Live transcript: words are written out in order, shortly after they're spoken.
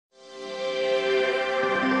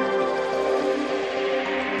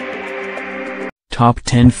Top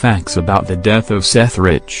 10 Facts About the Death of Seth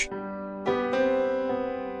Rich.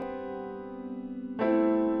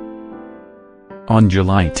 On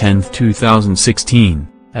July 10, 2016,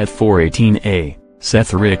 at 4:18 a.m.,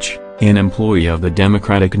 Seth Rich, an employee of the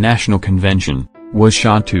Democratic National Convention, was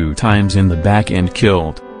shot 2 times in the back and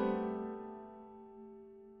killed.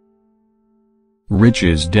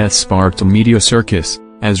 Rich's death sparked a media circus,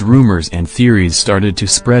 as rumors and theories started to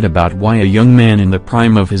spread about why a young man in the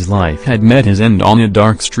prime of his life had met his end on a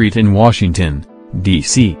dark street in Washington,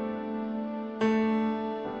 D.C.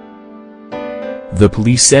 The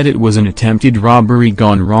police said it was an attempted robbery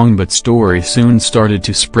gone wrong, but stories soon started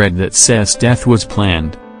to spread that Seth's death was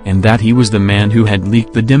planned, and that he was the man who had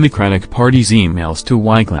leaked the Democratic Party's emails to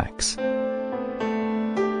WikiLeaks.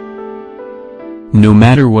 No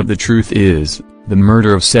matter what the truth is, the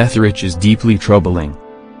murder of Seth Rich is deeply troubling.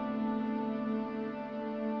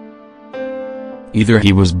 Either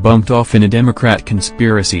he was bumped off in a Democrat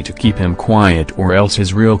conspiracy to keep him quiet, or else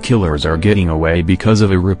his real killers are getting away because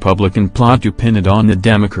of a Republican plot to pin it on the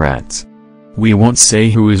Democrats. We won't say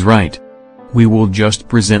who is right. We will just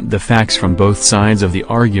present the facts from both sides of the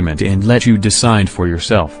argument and let you decide for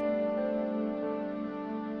yourself.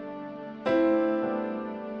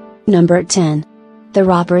 Number 10. The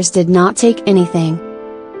robbers did not take anything.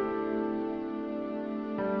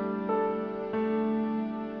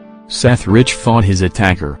 Seth Rich fought his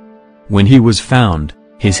attacker. When he was found,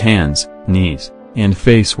 his hands, knees, and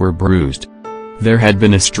face were bruised. There had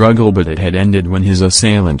been a struggle, but it had ended when his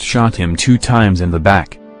assailant shot him 2 times in the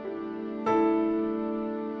back.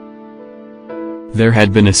 There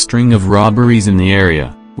had been a string of robberies in the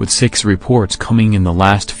area, with 6 reports coming in the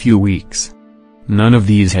last few weeks. None of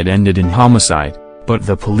these had ended in homicide, but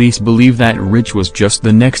the police believe that Rich was just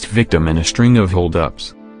the next victim in a string of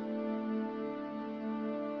holdups.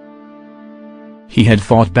 He had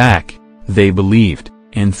fought back, they believed,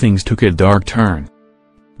 and things took a dark turn.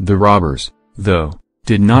 The robbers, though,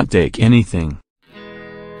 did not take anything.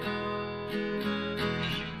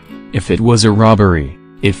 If it was a robbery,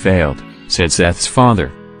 it failed, said Seth's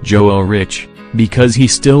father, Joel Rich, because he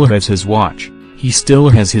still has his watch, he still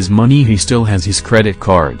has his money, he still has his credit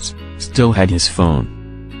cards, still had his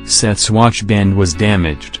phone. Seth's watch band was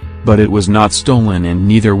damaged, but it was not stolen, and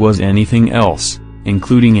neither was anything else,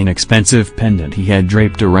 including an expensive pendant he had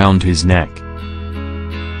draped around his neck.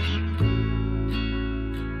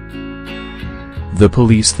 The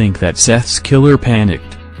police think that Seth's killer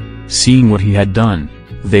panicked. Seeing what he had done,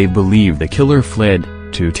 they believe the killer fled,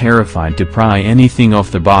 too terrified to pry anything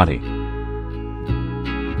off the body.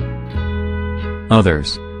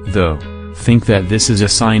 Others, though, think that this is a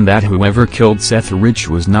sign that whoever killed Seth Rich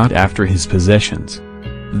was not after his possessions.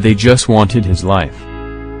 They just wanted his life.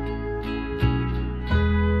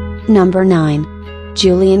 Number 9.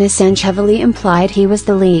 Julian Assange heavily implied he was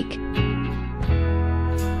the leak.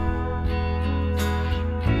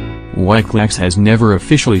 WikiLeaks has never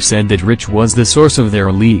officially said that Rich was the source of their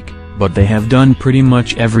leak, but they have done pretty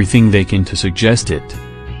much everything they can to suggest it.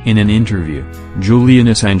 In an interview, Julian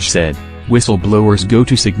Assange said, "Whistleblowers go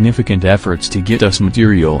to significant efforts to get us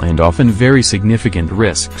material and often very significant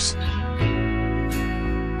risks."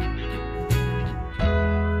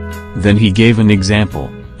 Then he gave an example.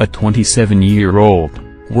 A 27-year-old,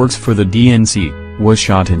 works for the DNC, was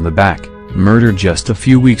shot in the back, murdered just a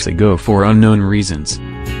few weeks ago for unknown reasons.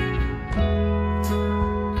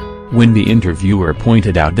 When the interviewer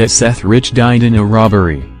pointed out that Seth Rich died in a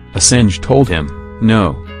robbery, Assange told him,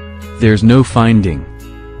 "No. There's no finding."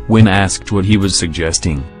 When asked what he was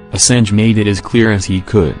suggesting, Assange made it as clear as he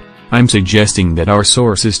could, "I'm suggesting that our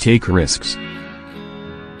sources take risks."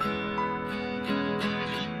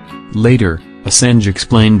 Later, Assange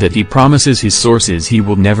explained that he promises his sources he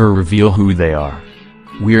will never reveal who they are.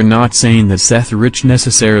 "We're not saying that Seth Rich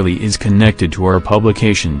necessarily is connected to our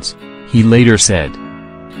publications," he later said.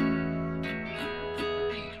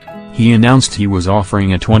 He announced he was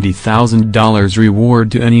offering a $20,000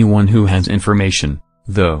 reward to anyone who has information,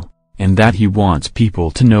 though, and that he wants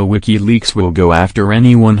people to know WikiLeaks will go after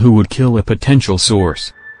anyone who would kill a potential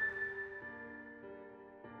source.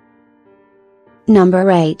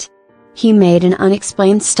 Number 8. He made an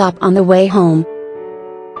unexplained stop on the way home.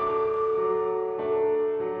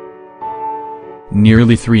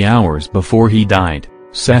 Nearly 3 hours before he died,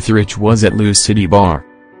 Seth Rich was at Lou's City Bar.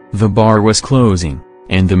 The bar was closing,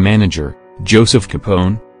 and the manager, Joseph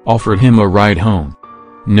Capone, offered him a ride home.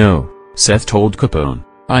 "No," Seth told Capone,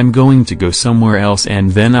 "I'm going to go somewhere else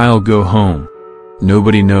and then I'll go home."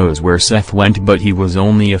 Nobody knows where Seth went, but he was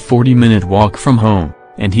only a 40-minute walk from home,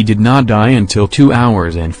 and he did not die until 2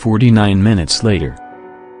 hours and 49 minutes later.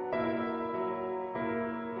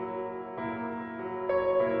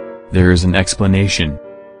 there is an explanation.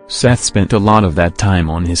 Seth spent a lot of that time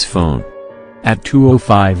on his phone. At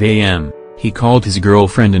 2:05 a.m., he called his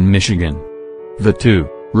girlfriend in Michigan. The two,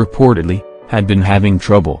 reportedly, had been having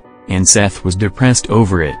trouble, and Seth was depressed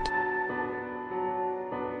over it.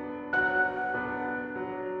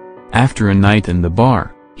 After a night in the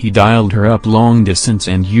bar, he dialed her up long distance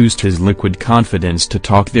and used his liquid confidence to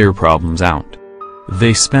talk their problems out.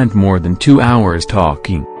 They spent more than 2 hours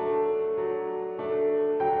talking.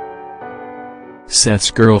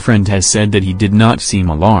 Seth's girlfriend has said that he did not seem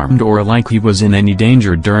alarmed or like he was in any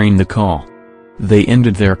danger during the call. They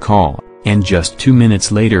ended their call, and just 2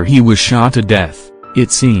 minutes later he was shot to death.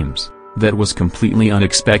 It seems that was completely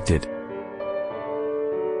unexpected.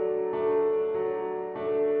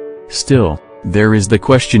 Still, there is the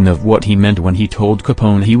question of what he meant when he told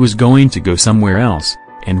Capone he was going to go somewhere else,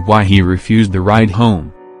 and why he refused the ride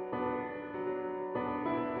home.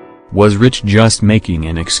 Was Rich just making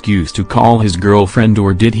an excuse to call his girlfriend,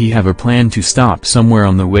 or did he have a plan to stop somewhere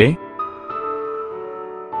on the way?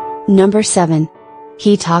 Number 7.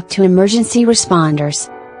 He talked to emergency responders.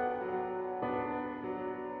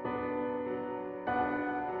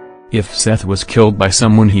 If Seth was killed by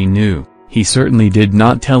someone he knew, he certainly did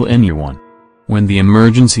not tell anyone. When the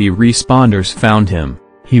emergency responders found him,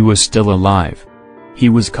 he was still alive. He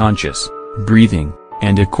was conscious, breathing,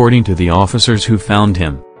 and according to the officers who found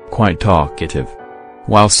him, quite talkative.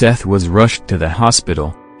 While Seth was rushed to the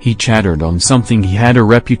hospital, he chattered on something he had a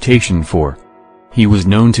reputation for. He was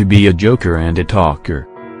known to be a joker and a talker.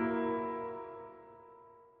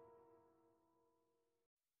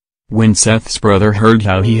 When Seth's brother heard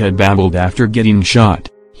how he had babbled after getting shot,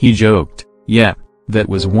 he joked, "Yeah, that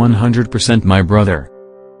was 100% my brother."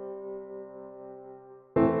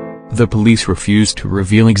 The police refused to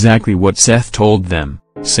reveal exactly what Seth told them,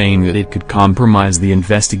 saying that it could compromise the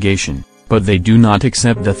investigation, but they do not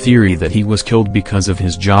accept the theory that he was killed because of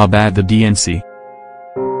his job at the DNC.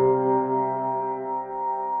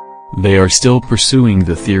 They are still pursuing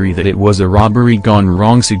the theory that it was a robbery gone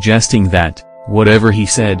wrong, suggesting that, whatever he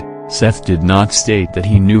said, Seth did not state that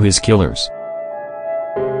he knew his killers.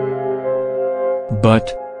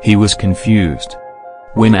 But, he was confused.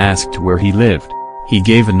 When asked where he lived, he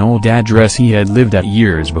gave an old address he had lived at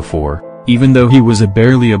years before, even though he was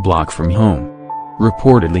barely a block from home.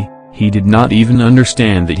 Reportedly, he did not even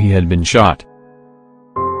understand that he had been shot.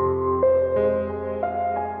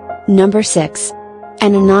 Number 6.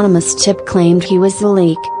 An anonymous tip claimed he was the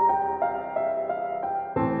leak.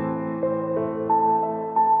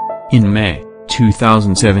 In May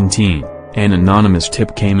 2017, an anonymous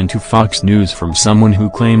tip came into Fox News from someone who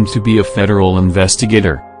claimed to be a federal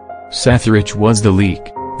investigator. Seth Rich was the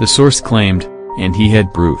leak, the source claimed, and he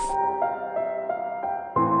had proof.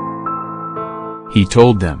 He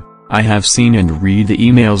told them, "I have seen and read the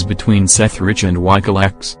emails between Seth Rich and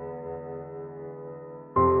WikiLeaks.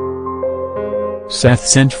 Seth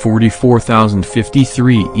sent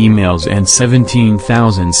 44,053 emails and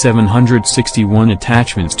 17,761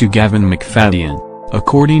 attachments to Gavin McFadden,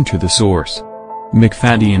 according to the source.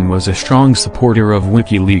 McFadden was a strong supporter of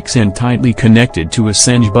WikiLeaks and tightly connected to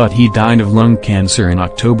Assange, but he died of lung cancer in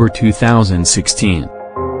October 2016.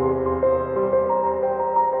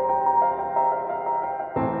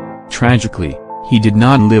 Tragically, he did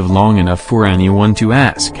not live long enough for anyone to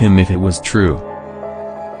ask him if it was true.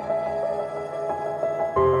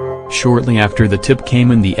 Shortly after the tip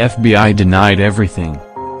came in, the FBI denied everything.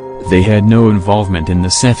 They had no involvement in the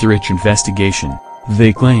Seth Rich investigation,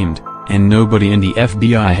 they claimed, and nobody in the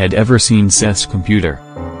FBI had ever seen Seth's computer.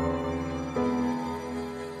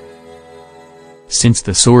 Since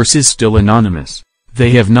the source is still anonymous,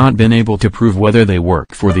 they have not been able to prove whether they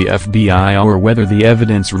work for the FBI or whether the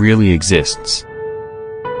evidence really exists.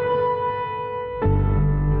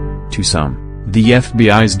 To some, the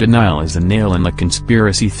FBI's denial is a nail in the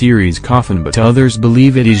conspiracy theory's coffin, but others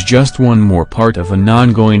believe it is just one more part of an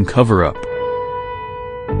ongoing cover-up.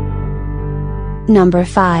 Number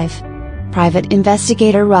 5. Private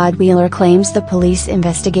investigator Rod Wheeler claims the police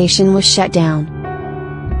investigation was shut down.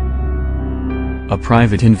 A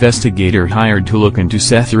private investigator hired to look into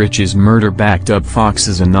Seth Rich's murder backed up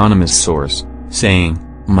Fox's anonymous source, saying,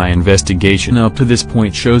 "My investigation up to this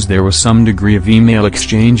point shows there was some degree of email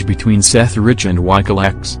exchange between Seth Rich and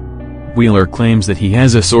WikiLeaks." Wheeler claims that he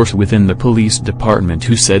has a source within the police department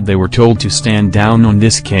who said they were told to stand down on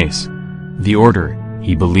this case. The order,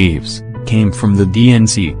 he believes, came from the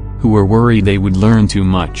DNC, who were worried they would learn too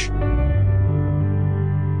much.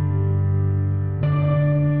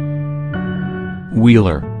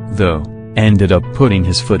 Wheeler, though, ended up putting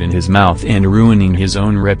his foot in his mouth and ruining his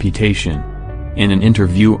own reputation. In an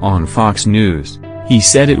interview on Fox News, He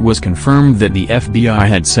said it was confirmed that the FBI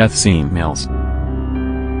had Seth's emails.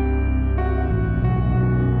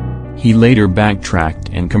 He later backtracked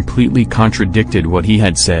and completely contradicted what he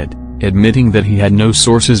had said, admitting that he had no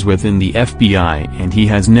sources within the FBI and he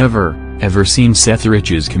has never, ever seen Seth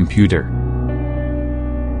Rich's computer.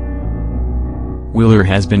 Wheeler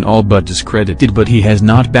has been all but discredited, but he has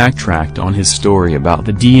not backtracked on his story about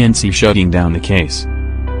the DNC shutting down the case.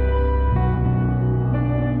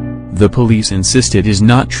 The police insist it is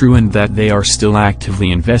not true and that they are still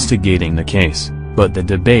actively investigating the case, but the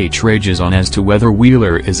debate rages on as to whether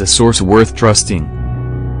Wheeler is a source worth trusting.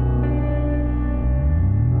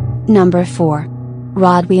 Number 4.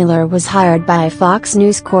 Rod Wheeler was hired by a Fox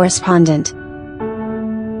News correspondent.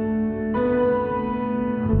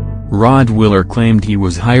 Rod Wheeler claimed he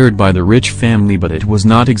was hired by the Rich family, but it was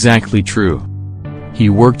not exactly true. He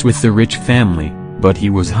worked with the Rich family, but he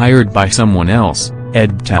was hired by someone else,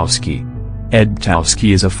 Ed Ptowski. Ed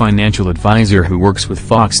Ptowski is a financial advisor who works with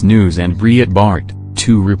Fox News and Breitbart,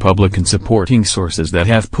 two Republican-supporting sources that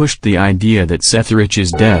have pushed the idea that Seth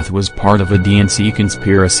Rich's death was part of a DNC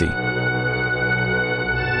conspiracy.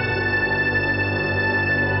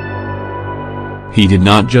 He did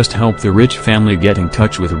not just help the Rich family get in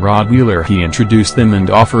touch with Rod Wheeler, he introduced them and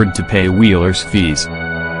offered to pay Wheeler's fees.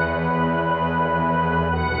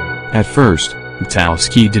 At first,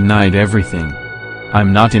 Ptowski denied everything.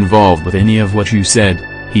 "I'm not involved with any of what you said,"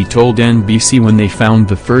 he told NBC when they found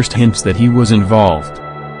the first hints that he was involved.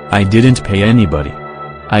 "I didn't pay anybody.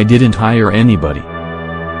 I didn't hire anybody."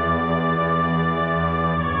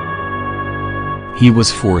 He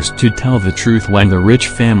was forced to tell the truth when the Rich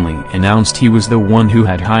family announced he was the one who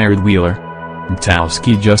had hired Wheeler.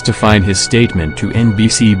 Ptowski justified his statement to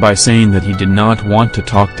NBC by saying that he did not want to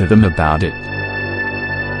talk to them about it.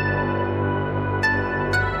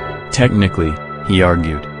 Technically, he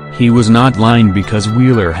argued, he was not lying because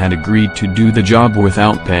Wheeler had agreed to do the job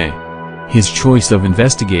without pay. His choice of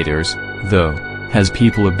investigators, though, has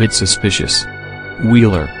people a bit suspicious.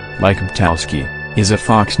 Wheeler, like Ptowski, is a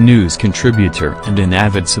Fox News contributor and an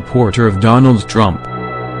avid supporter of Donald Trump.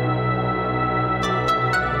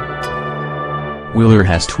 Wheeler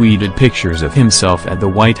has tweeted pictures of himself at the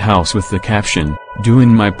White House with the caption,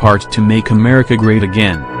 "Doing my part to make America great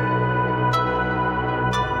again."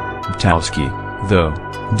 Ptowski, though,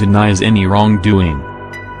 denies any wrongdoing.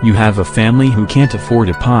 "You have a family who can't afford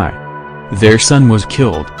a pie. Their son was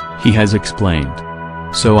killed," he has explained.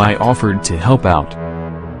 "So I offered to help out."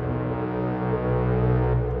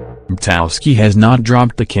 Ptowski has not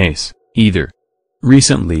dropped the case, either.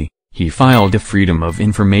 Recently, he filed a Freedom of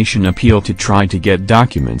Information appeal to try to get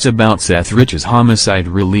documents about Seth Rich's homicide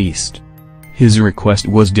released. His request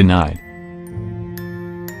was denied.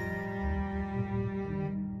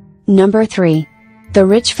 Number 3. The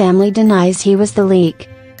Rich family denies he was the leak.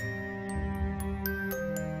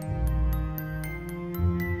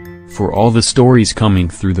 For all the stories coming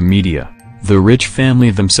through the media, the Rich family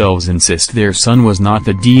themselves insist their son was not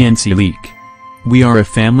the DNC leak. "We are a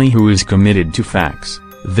family who is committed to facts,"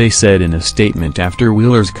 they said in a statement after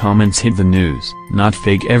Wheeler's comments hit the news. "Not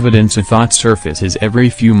fake evidence." A thought surfaces every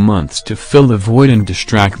few months to fill the void and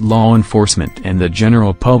distract law enforcement and the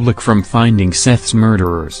general public from finding Seth's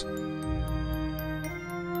murderers.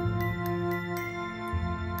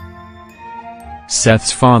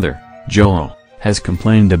 Seth's father, Joel, has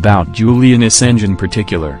complained about Julian Assange in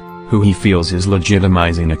particular, who he feels is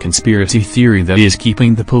legitimizing a conspiracy theory that is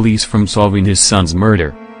keeping the police from solving his son's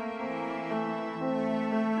murder.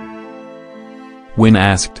 When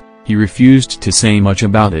asked, he refused to say much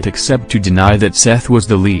about it except to deny that Seth was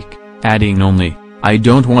the leak, adding only, "I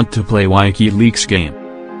don't want to play WikiLeaks game."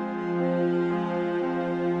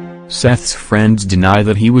 Seth's friends deny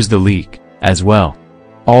that he was the leak, as well.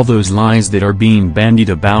 All those lies that are being bandied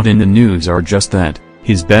about in the news are just that,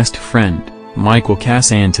 his best friend, Michael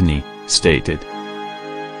Cass-Anthony, stated.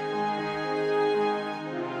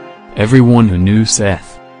 Everyone who knew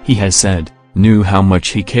Seth, he has said, knew how much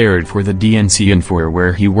he cared for the DNC and for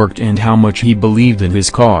where he worked and how much he believed in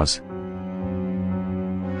his cause.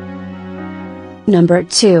 Number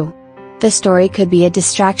 2. The story could be a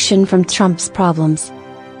distraction from Trump's problems.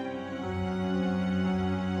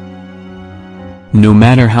 No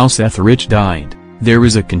matter how Seth Rich died, there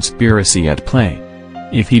is a conspiracy at play.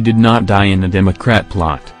 If he did not die in a Democrat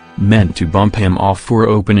plot, meant to bump him off for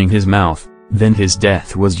opening his mouth, then his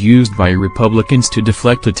death was used by Republicans to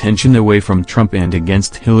deflect attention away from Trump and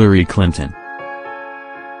against Hillary Clinton.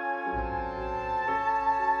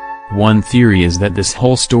 One theory is that this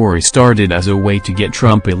whole story started as a way to get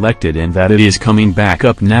Trump elected and that it is coming back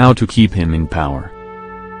up now to keep him in power.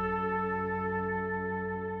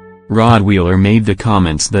 Rod Wheeler made the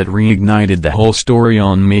comments that reignited the whole story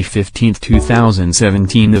on May 15,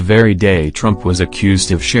 2017, the very day Trump was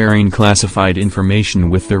accused of sharing classified information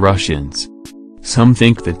with the Russians. Some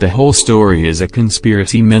think that the whole story is a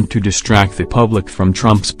conspiracy meant to distract the public from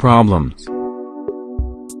Trump's problems.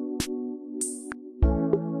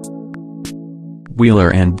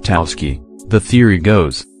 Wheeler and Ptowski, the theory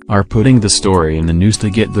goes, are putting the story in the news to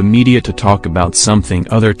get the media to talk about something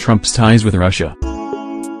other Trump's ties with Russia.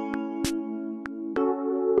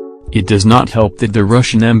 It does not help that the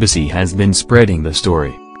Russian embassy has been spreading the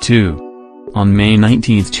story, too. On May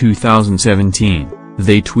 19, 2017,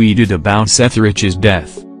 they tweeted about Seth Rich's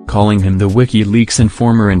death, calling him the WikiLeaks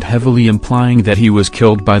informer and heavily implying that he was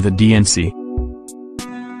killed by the DNC.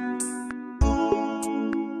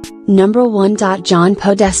 Number 1. John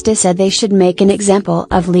Podesta said they should make an example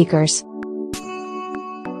of leakers.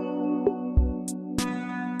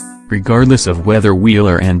 Regardless of whether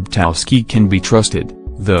Wheeler and Ptowski can be trusted,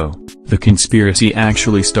 though, the conspiracy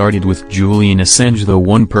actually started with Julian Assange, the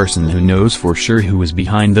one person who knows for sure who was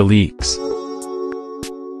behind the leaks.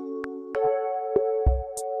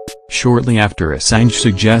 Shortly after Assange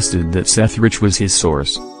suggested that Seth Rich was his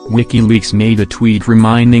source, WikiLeaks made a tweet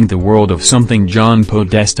reminding the world of something John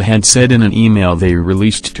Podesta had said in an email they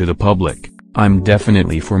released to the public: "I'm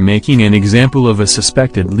definitely for making an example of a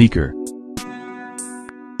suspected leaker."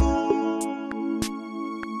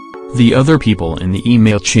 The other people in the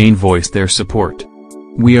email chain voiced their support.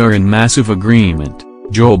 "We are in massive agreement,"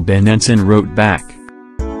 Joel Benenson wrote back.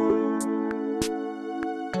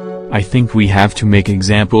 "I think we have to make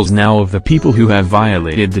examples now of the people who have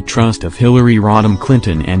violated the trust of Hillary Rodham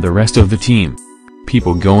Clinton and the rest of the team.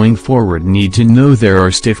 People going forward need to know there are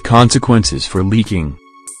stiff consequences for leaking."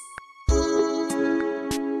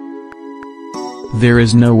 There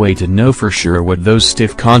is no way to know for sure what those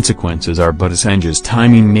stiff consequences are, but Assange's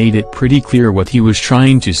timing made it pretty clear what he was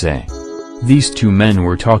trying to say. These two men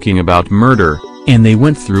were talking about murder, and they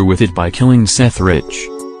went through with it by killing Seth Rich.